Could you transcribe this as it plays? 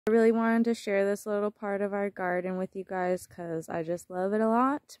I really wanted to share this little part of our garden with you guys because I just love it a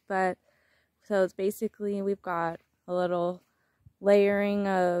lot. But so it's basically, we've got a little layering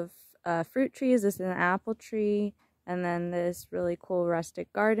of fruit trees. This is an apple tree, and then this really cool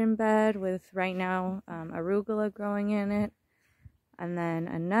rustic garden bed with right now arugula growing in it, and then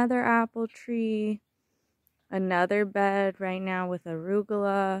another apple tree, another bed right now with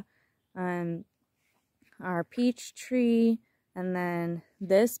arugula, and our peach tree. And then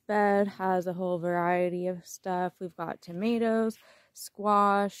this bed has a whole variety of stuff. We've got tomatoes,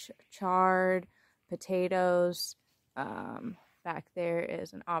 squash, chard, potatoes. Back there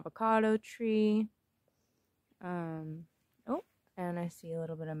is an avocado tree. Oh, and I see a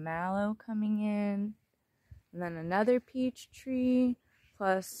little bit of mallow coming in. And then another peach tree,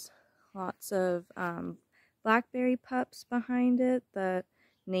 plus lots of blackberry pups behind it that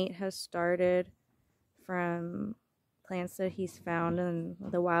Nate has started from plants that he's found in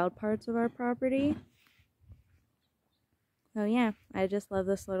the wild parts of our property. So yeah, I just love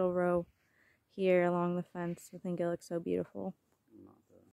this little row here along the fence. I think it looks so beautiful.